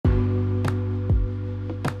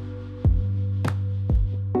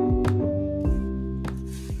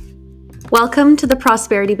Welcome to the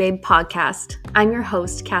Prosperity Babe podcast. I'm your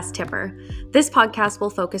host, Cass Tipper. This podcast will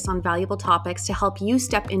focus on valuable topics to help you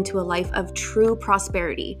step into a life of true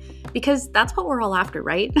prosperity, because that's what we're all after,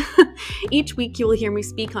 right? Each week, you will hear me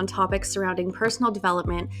speak on topics surrounding personal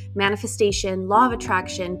development, manifestation, law of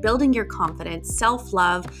attraction, building your confidence,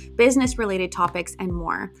 self-love, business-related topics, and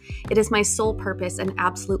more. It is my sole purpose and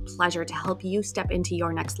absolute pleasure to help you step into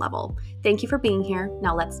your next level. Thank you for being here.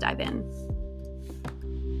 Now let's dive in.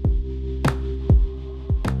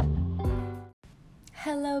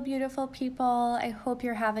 Hello, beautiful people. I hope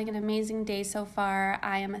you're having an amazing day so far.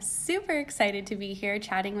 I am super excited to be here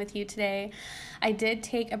chatting with you today. I did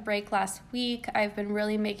take a break last week. I've been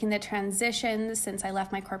really making the transition since I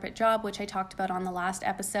left my corporate job, which I talked about on the last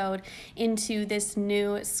episode, into this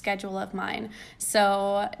new schedule of mine.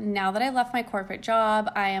 So now that I left my corporate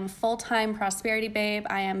job, I am full-time Prosperity Babe.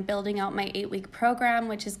 I am building out my 8-week program,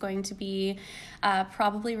 which is going to be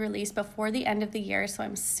probably released before the end of the year. So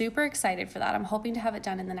I'm super excited for that. I'm hoping to have it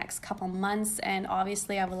done in the next couple months, and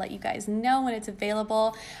obviously I will let you guys know when it's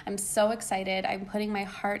available. I'm so excited. I'm putting my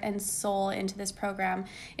heart and soul into this program.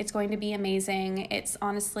 It's going to be amazing. It's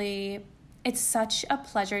such a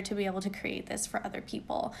pleasure to be able to create this for other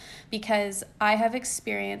people, because I have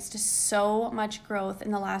experienced so much growth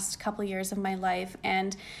in the last couple years of my life,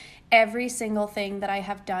 and every single thing that I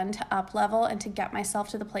have done to up level and to get myself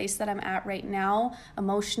to the place that I'm at right now,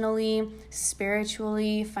 emotionally,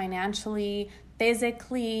 spiritually, financially,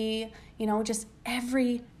 physically, just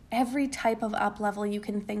every type of up level you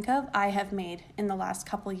can think of, I have made in the last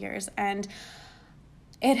couple years. And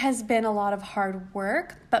it has been a lot of hard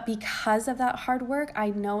work, but because of that hard work,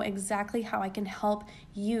 I know exactly how I can help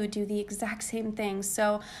you do the exact same thing.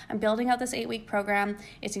 So I'm building out this 8-week program.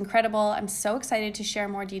 It's incredible. I'm so excited to share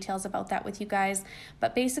more details about that with you guys.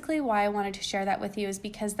 But basically why I wanted to share that with you is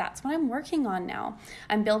because that's what I'm working on now.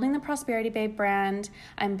 I'm building the Prosperity Babe brand.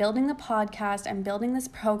 I'm building the podcast. I'm building this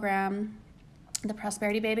program, the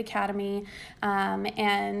Prosperity Babe Academy,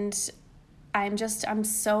 and I'm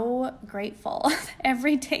so grateful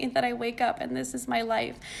every day that I wake up and this is my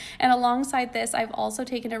life. And alongside this, I've also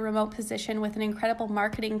taken a remote position with an incredible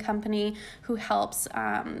marketing company who helps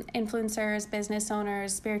influencers, business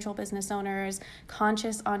owners, spiritual business owners,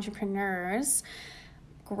 conscious entrepreneurs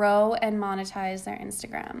grow and monetize their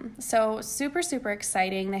Instagram. So super, super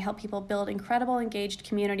exciting. They help people build incredible engaged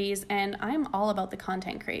communities, and I'm all about the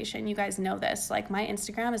content creation. You guys know this. Like, my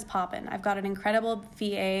Instagram is popping. I've got an incredible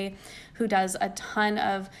VA who does a ton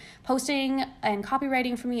of posting and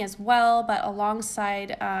copywriting for me as well, but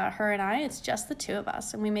alongside her and I, it's just the two of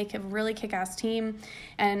us, and we make a really kick-ass team,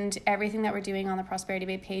 and everything that we're doing on the Prosperity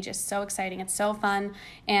Babe page is so exciting. It's so fun,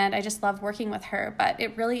 and I just love working with her. But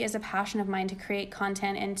it really is a passion of mine to create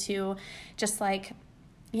content and to just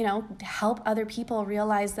help other people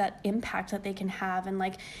realize that impact that they can have,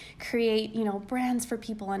 and create, brands for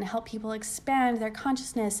people and help people expand their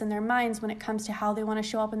consciousness and their minds when it comes to how they want to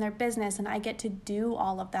show up in their business. And I get to do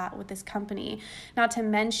all of that with this company, not to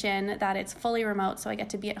mention that it's fully remote. So I get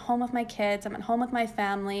to be at home with my kids. I'm at home with my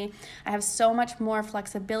family. I have so much more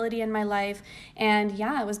flexibility in my life. And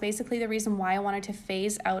yeah, it was basically the reason why I wanted to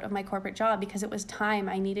phase out of my corporate job, because it was time.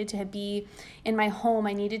 I needed to be in my home.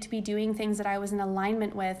 I needed to be doing things that I was in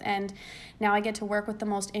alignment with. And now I get to work with the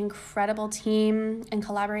most incredible team and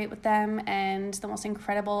collaborate with them, and the most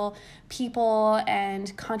incredible people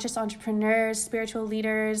and conscious entrepreneurs, spiritual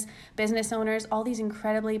leaders, business owners, all these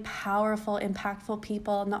incredibly powerful, impactful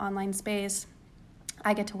people in the online space.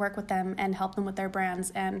 I get to work with them and help them with their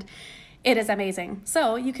brands, and it is amazing.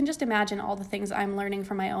 So you can just imagine all the things I'm learning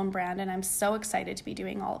from my own brand, and I'm so excited to be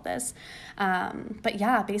doing all of this. But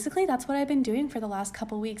yeah, basically that's what I've been doing for the last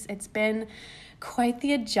couple weeks. It's been quite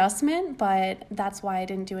the adjustment, but that's why I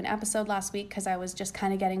didn't do an episode last week, because I was just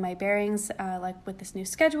kind of getting my bearings with this new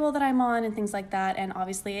schedule that I'm on and things like that. And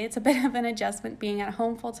obviously it's a bit of an adjustment being at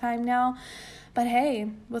home full time now. But hey,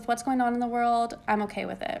 with what's going on in the world, I'm okay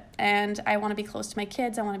with it. And I want to be close to my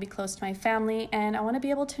kids. I want to be close to my family. And I want to be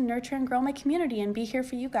able to nurture and grow my community and be here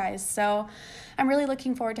for you guys. So I'm really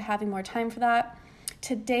looking forward to having more time for that.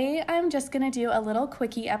 Today, I'm just going to do a little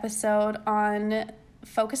quickie episode on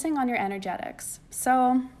focusing on your energetics.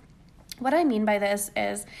 So what I mean by this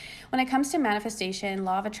is, when it comes to manifestation,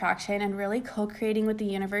 law of attraction, and really co-creating with the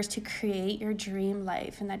universe to create your dream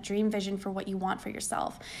life and that dream vision for what you want for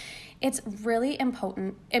yourself, it's really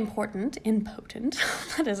important.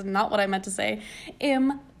 That is not what I meant to say.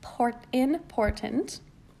 Important.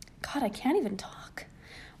 God, I can't even talk.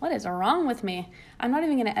 What is wrong with me? I'm not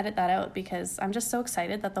even going to edit that out because I'm just so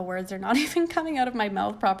excited that the words are not even coming out of my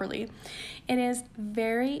mouth properly. It is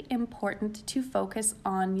very important to focus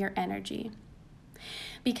on your energy.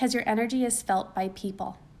 Because your energy is felt by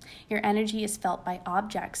people. Your energy is felt by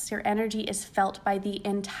objects. Your energy is felt by the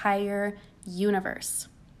entire universe.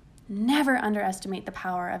 Never underestimate the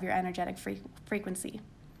power of your energetic frequency.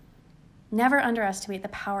 Never underestimate the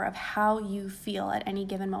power of how you feel at any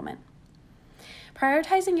given moment.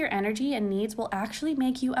 Prioritizing your energy and needs will actually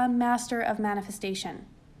make you a master of manifestation.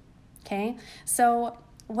 Okay? So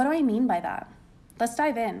what do I mean by that? Let's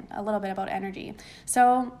dive in a little bit about energy.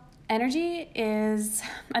 So energy is,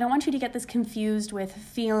 I don't want you to get this confused with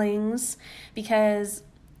feelings, because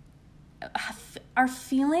our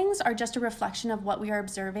feelings are just a reflection of what we are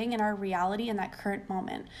observing in our reality in that current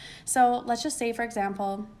moment. So let's just say, for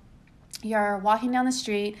example, you're walking down the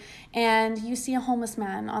street and you see a homeless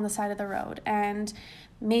man on the side of the road, and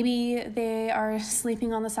maybe they are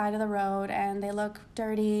sleeping on the side of the road and they look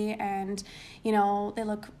dirty and, they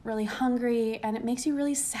look really hungry, and it makes you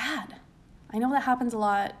really sad. I know that happens a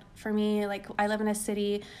lot for me. Like, I live in a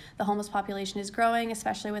city, the homeless population is growing,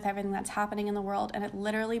 especially with everything that's happening in the world, and it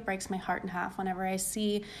literally breaks my heart in half whenever I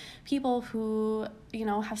see people who,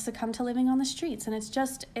 have succumbed to living on the streets, and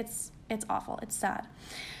it's awful, it's sad.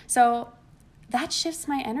 So that shifts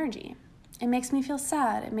my energy. It makes me feel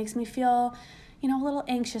sad. It makes me feel, a little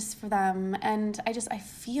anxious for them, and I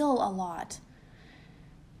feel a lot.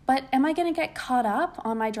 But am I going to get caught up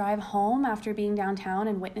on my drive home after being downtown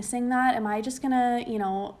and witnessing that? Am I just going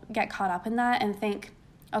to, get caught up in that and think,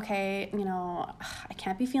 okay, I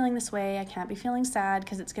can't be feeling this way. I can't be feeling sad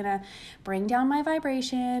because it's going to bring down my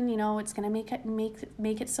vibration. It's going to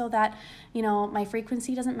make it so that, my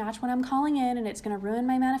frequency doesn't match when I'm calling in, and it's going to ruin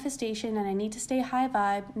my manifestation, and I need to stay high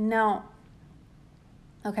vibe. No.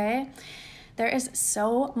 Okay? There is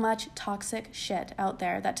so much toxic shit out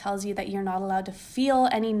there that tells you that you're not allowed to feel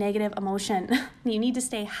any negative emotion. You need to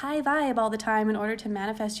stay high vibe all the time in order to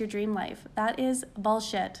manifest your dream life. That is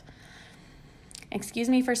bullshit. Excuse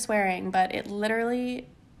me for swearing, but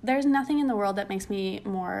there's nothing in the world that makes me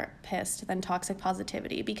more pissed than toxic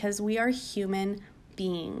positivity, because we are human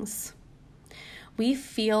beings. We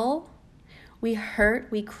feel, we hurt,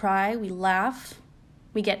 we cry, we laugh,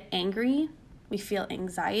 we get angry, we feel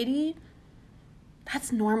anxiety.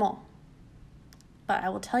 That's normal. But I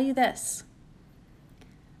will tell you this.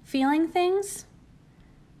 Feeling things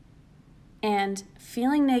and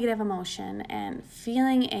feeling negative emotion and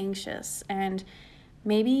feeling anxious and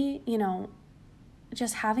maybe,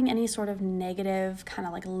 just having any sort of negative kind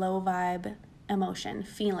of like low vibe emotion,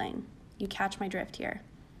 feeling. You catch my drift here.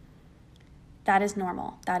 That is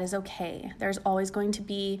normal. That is okay. There's always going to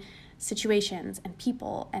be situations and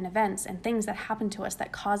people and events and things that happen to us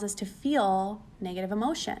that cause us to feel negative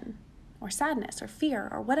emotion or sadness or fear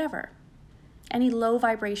or whatever. Any low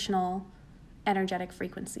vibrational energetic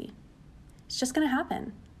frequency. It's just going to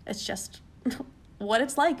happen. It's just what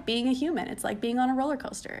it's like being a human. It's like being on a roller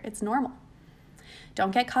coaster. It's normal.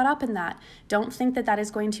 Don't get caught up in that. Don't think that that is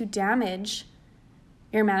going to damage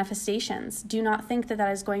your manifestations. Do not think that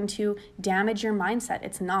that is going to damage your mindset.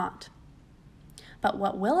 It's not. But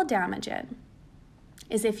what will damage it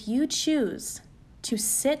is if you choose to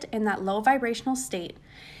sit in that low vibrational state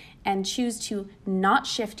and choose to not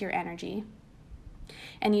shift your energy,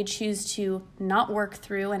 and you choose to not work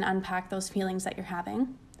through and unpack those feelings that you're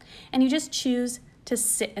having, and you just choose to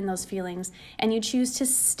sit in those feelings, and you choose to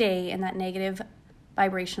stay in that negative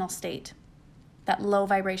vibrational state, that low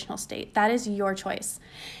vibrational state. That is your choice.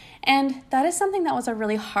 And that is something that was a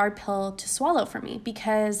really hard pill to swallow for me,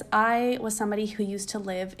 because I was somebody who used to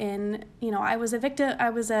live in, I was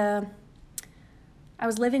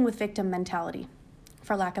living with victim mentality,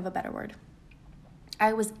 for lack of a better word.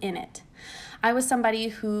 I was in it. I was somebody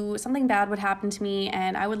who something bad would happen to me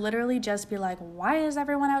and I would literally just be like, why is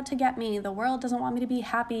everyone out to get me? The world doesn't want me to be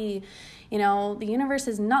happy. The universe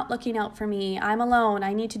is not looking out for me. I'm alone.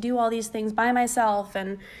 I need to do all these things by myself.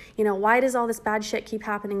 And, why does all this bad shit keep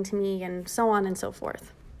happening to me? And so on and so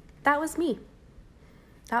forth. That was me.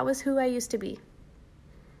 That was who I used to be.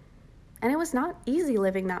 And it was not easy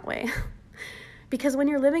living that way. Because when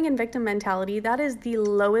you're living in victim mentality, that is the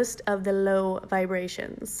lowest of the low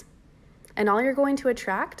vibrations. And all you're going to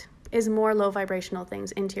attract is more low vibrational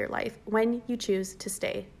things into your life when you choose to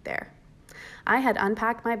stay there. I had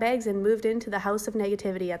unpacked my bags and moved into the house of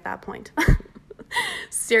negativity at that point.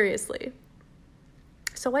 Seriously.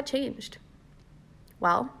 So what changed?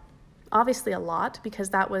 Well, obviously a lot, because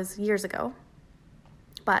that was years ago.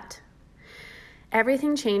 But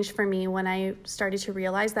everything changed for me when I started to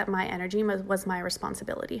realize that my energy was my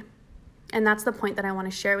responsibility. And that's the point that I want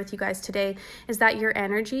to share with you guys today, is that your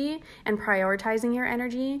energy and prioritizing your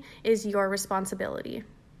energy is your responsibility.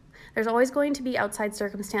 There's always going to be outside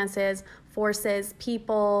circumstances, forces,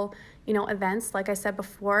 people, events, like I said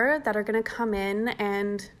before, that are going to come in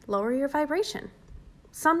and lower your vibration.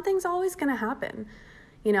 Something's always going to happen.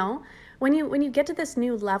 When you get to this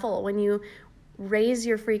new level, when you raise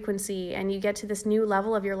your frequency and you get to this new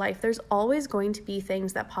level of your life, there's always going to be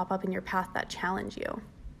things that pop up in your path that challenge you.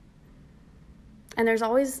 And there's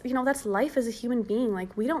always, that's life as a human being.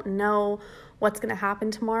 Like, we don't know what's going to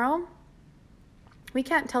happen tomorrow. We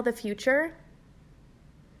can't tell the future.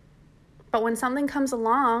 But when something comes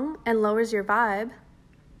along and lowers your vibe,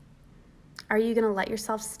 are you going to let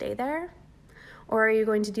yourself stay there? Or are you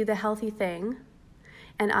going to do the healthy thing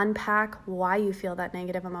and unpack why you feel that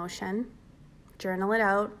negative emotion? Journal it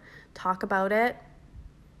out, talk about it,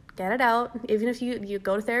 get it out. Even if you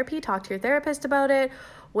go to therapy, talk to your therapist about it,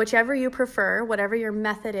 whichever you prefer, whatever your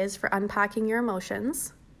method is for unpacking your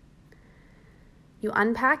emotions. You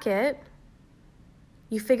unpack it,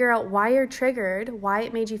 you figure out why you're triggered, why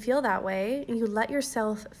it made you feel that way, and you let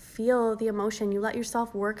yourself feel the emotion. You let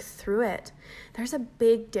yourself work through it. There's a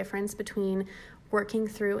big difference between working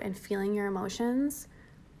through and feeling your emotions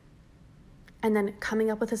and then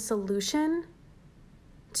coming up with a solution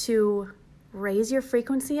to raise your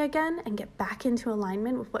frequency again and get back into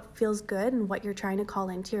alignment with what feels good and what you're trying to call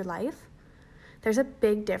into your life. There's a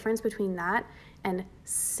big difference between that and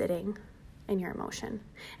sitting in your emotion.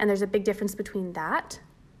 And there's a big difference between that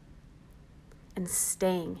and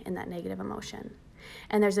staying in that negative emotion.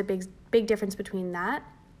 And there's a big difference between that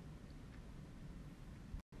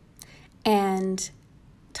and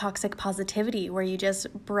toxic positivity, where you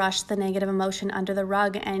just brush the negative emotion under the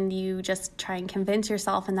rug and you just try and convince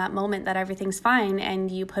yourself in that moment that everything's fine and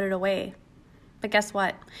you put it away. But guess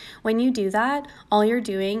what? When you do that, all you're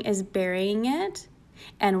doing is burying it.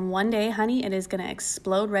 And one day, honey, it is going to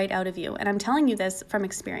explode right out of you. And I'm telling you this from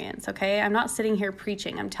experience, okay? I'm not sitting here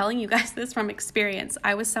preaching. I'm telling you guys this from experience.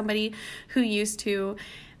 I was somebody who used to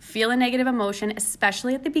feel a negative emotion,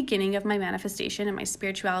 especially at the beginning of my manifestation and my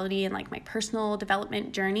spirituality and like my personal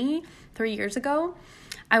development journey 3 years ago.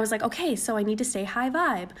 I was like, okay, so I need to stay high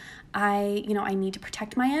vibe. I need to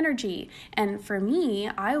protect my energy. And for me,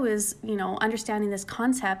 I was, understanding this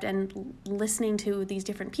concept and listening to these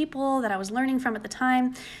different people that I was learning from at the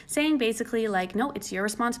time, saying basically like, no, it's your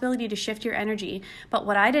responsibility to shift your energy. But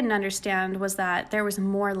what I didn't understand was that there was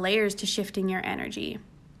more layers to shifting your energy.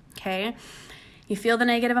 Okay. You feel the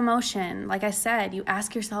negative emotion. Like I said, you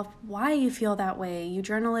ask yourself why you feel that way. You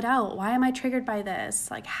journal it out. Why am I triggered by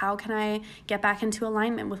this? Like, how can I get back into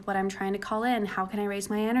alignment with what I'm trying to call in? How can I raise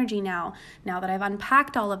my energy now that I've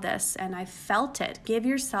unpacked all of this and I've felt it? Give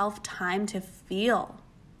yourself time to feel.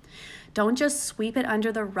 Don't just sweep it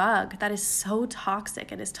under the rug. That is so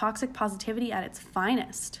toxic. It is toxic positivity at its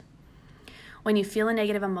finest. When you feel a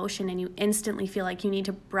negative emotion and you instantly feel like you need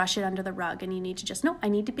to brush it under the rug and you need to just, no, I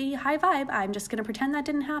need to be high vibe. I'm just going to pretend that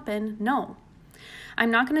didn't happen. No,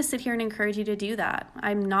 I'm not going to sit here and encourage you to do that.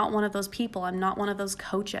 I'm not one of those people. I'm not one of those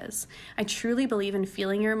coaches. I truly believe in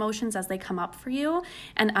feeling your emotions as they come up for you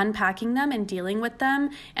and unpacking them and dealing with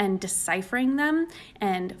them and deciphering them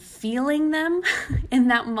and feeling them in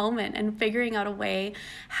that moment and figuring out a way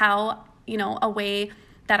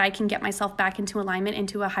that I can get myself back into alignment,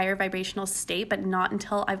 into a higher vibrational state, but not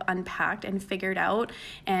until I've unpacked and figured out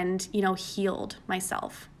and, healed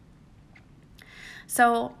myself.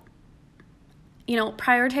 So,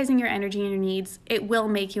 prioritizing your energy and your needs, it will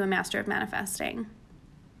make you a master of manifesting.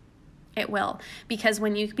 It will. Because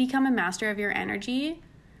when you become a master of your energy,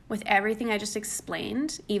 with everything I just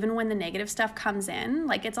explained, even when the negative stuff comes in,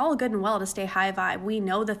 like it's all good and well to stay high vibe. We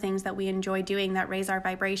know the things that we enjoy doing that raise our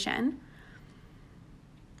vibration.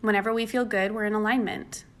 Whenever we feel good, we're in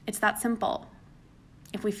alignment. It's that simple.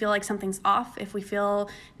 If we feel like something's off, if we feel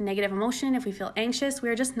negative emotion, if we feel anxious,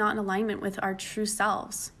 we're just not in alignment with our true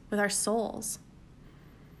selves, with our souls.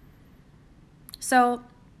 So,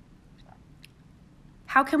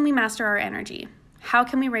 how can we master our energy? How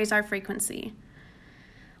can we raise our frequency?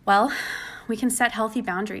 Well, we can set healthy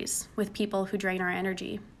boundaries with people who drain our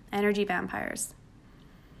energy vampires.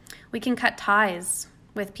 We can cut ties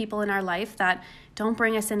with people in our life that don't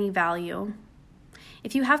bring us any value.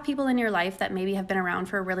 If you have people in your life that maybe have been around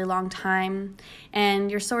for a really long time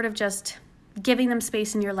and you're sort of just giving them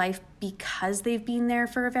space in your life because they've been there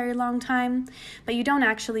for a very long time, but you don't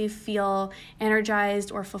actually feel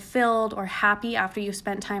energized or fulfilled or happy after you've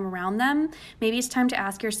spent time around them, maybe it's time to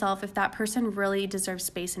ask yourself if that person really deserves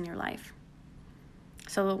space in your life.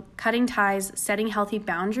 So cutting ties, setting healthy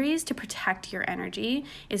boundaries to protect your energy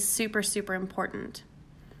is super, super important.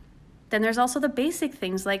 Then there's also the basic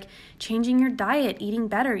things like changing your diet, eating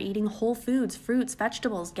better, eating whole foods, fruits,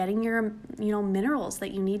 vegetables, getting your, minerals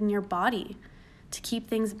that you need in your body to keep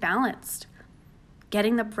things balanced,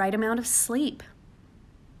 getting the right amount of sleep,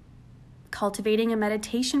 cultivating a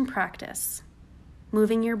meditation practice,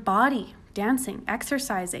 moving your body, dancing,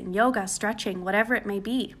 exercising, yoga, stretching, whatever it may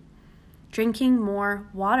be, drinking more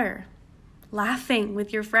water, laughing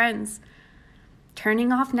with your friends,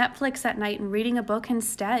 turning off Netflix at night and reading a book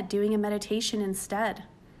instead, doing a meditation instead,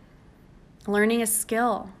 learning a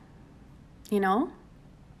skill,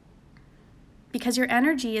 because your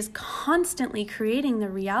energy is constantly creating the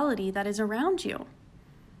reality that is around you.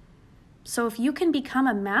 So if you can become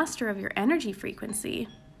a master of your energy frequency,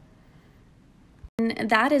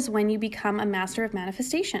 that is when you become a master of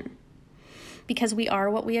manifestation, because we are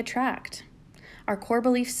what we attract. Our core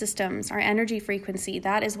belief systems, our energy frequency,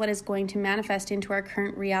 that is what is going to manifest into our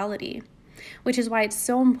current reality, which is why it's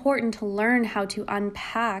so important to learn how to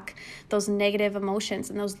unpack those negative emotions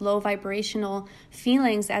and those low vibrational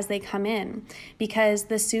feelings as they come in, because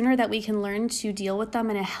the sooner that we can learn to deal with them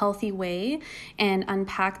in a healthy way and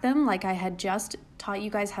unpack them, like I had just taught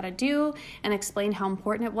you guys how to do and explained how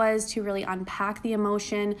important it was to really unpack the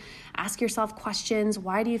emotion, ask yourself questions.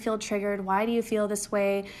 Why do you feel triggered? Why do you feel this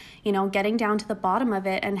way? Getting down to the bottom of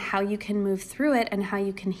it and how you can move through it and how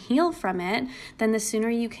you can heal from it, then the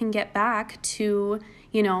sooner you can get back to,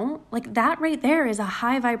 that right there is a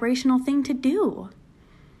high vibrational thing to do.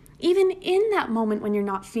 Even in that moment when you're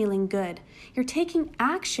not feeling good, you're taking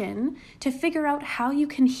action to figure out how you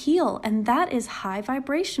can heal, and that is high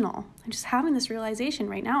vibrational. I'm just having this realization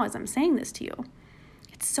right now as I'm saying this to you.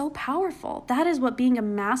 It's so powerful. That is what being a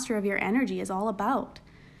master of your energy is all about.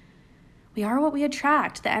 We are what we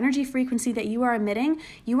attract. The energy frequency that you are emitting,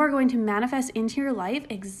 you are going to manifest into your life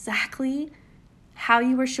exactly how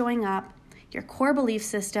you are showing up, your core belief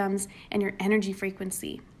systems, and your energy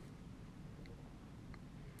frequency.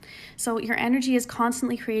 So your energy is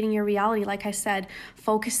constantly creating your reality. Like I said,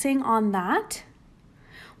 focusing on that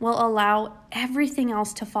will allow everything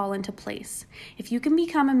else to fall into place. If you can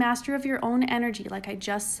become a master of your own energy, like I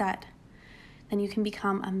just said, then you can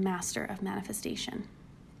become a master of manifestation.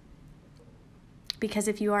 Because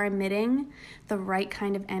if you are emitting the right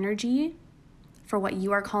kind of energy for what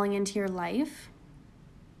you are calling into your life,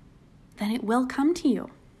 then it will come to you.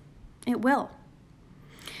 It will.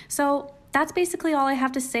 So that's basically all I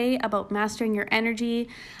have to say about mastering your energy.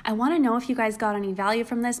 I want to know if you guys got any value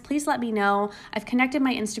from this. Please let me know. I've connected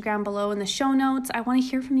my Instagram below in the show notes. I want to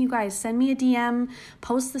hear from you guys. Send me a DM,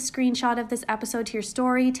 post the screenshot of this episode to your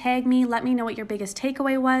story, tag me, let me know what your biggest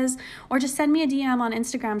takeaway was, or just send me a DM on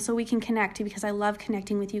Instagram so we can connect, because I love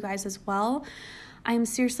connecting with you guys as well. I am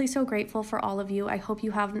seriously so grateful for all of you. I hope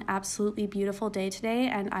you have an absolutely beautiful day today,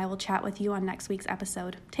 and I will chat with you on next week's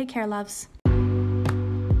episode. Take care, loves.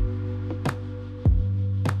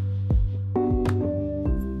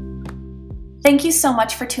 Thank you so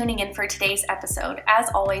much for tuning in for today's episode. As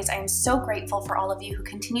always, I am so grateful for all of you who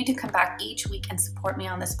continue to come back each week and support me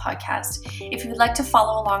on this podcast. If you would like to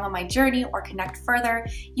follow along on my journey or connect further,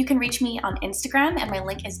 you can reach me on Instagram, and my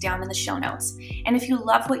link is down in the show notes. And if you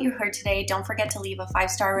love what you heard today, don't forget to leave a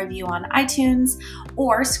 5-star review on iTunes,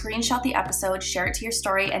 or screenshot the episode, share it to your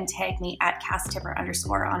story, and tag me at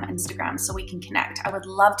 @CassTimmer_ on Instagram so we can connect. I would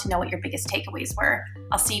love to know what your biggest takeaways were.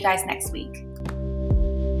 I'll see you guys next week.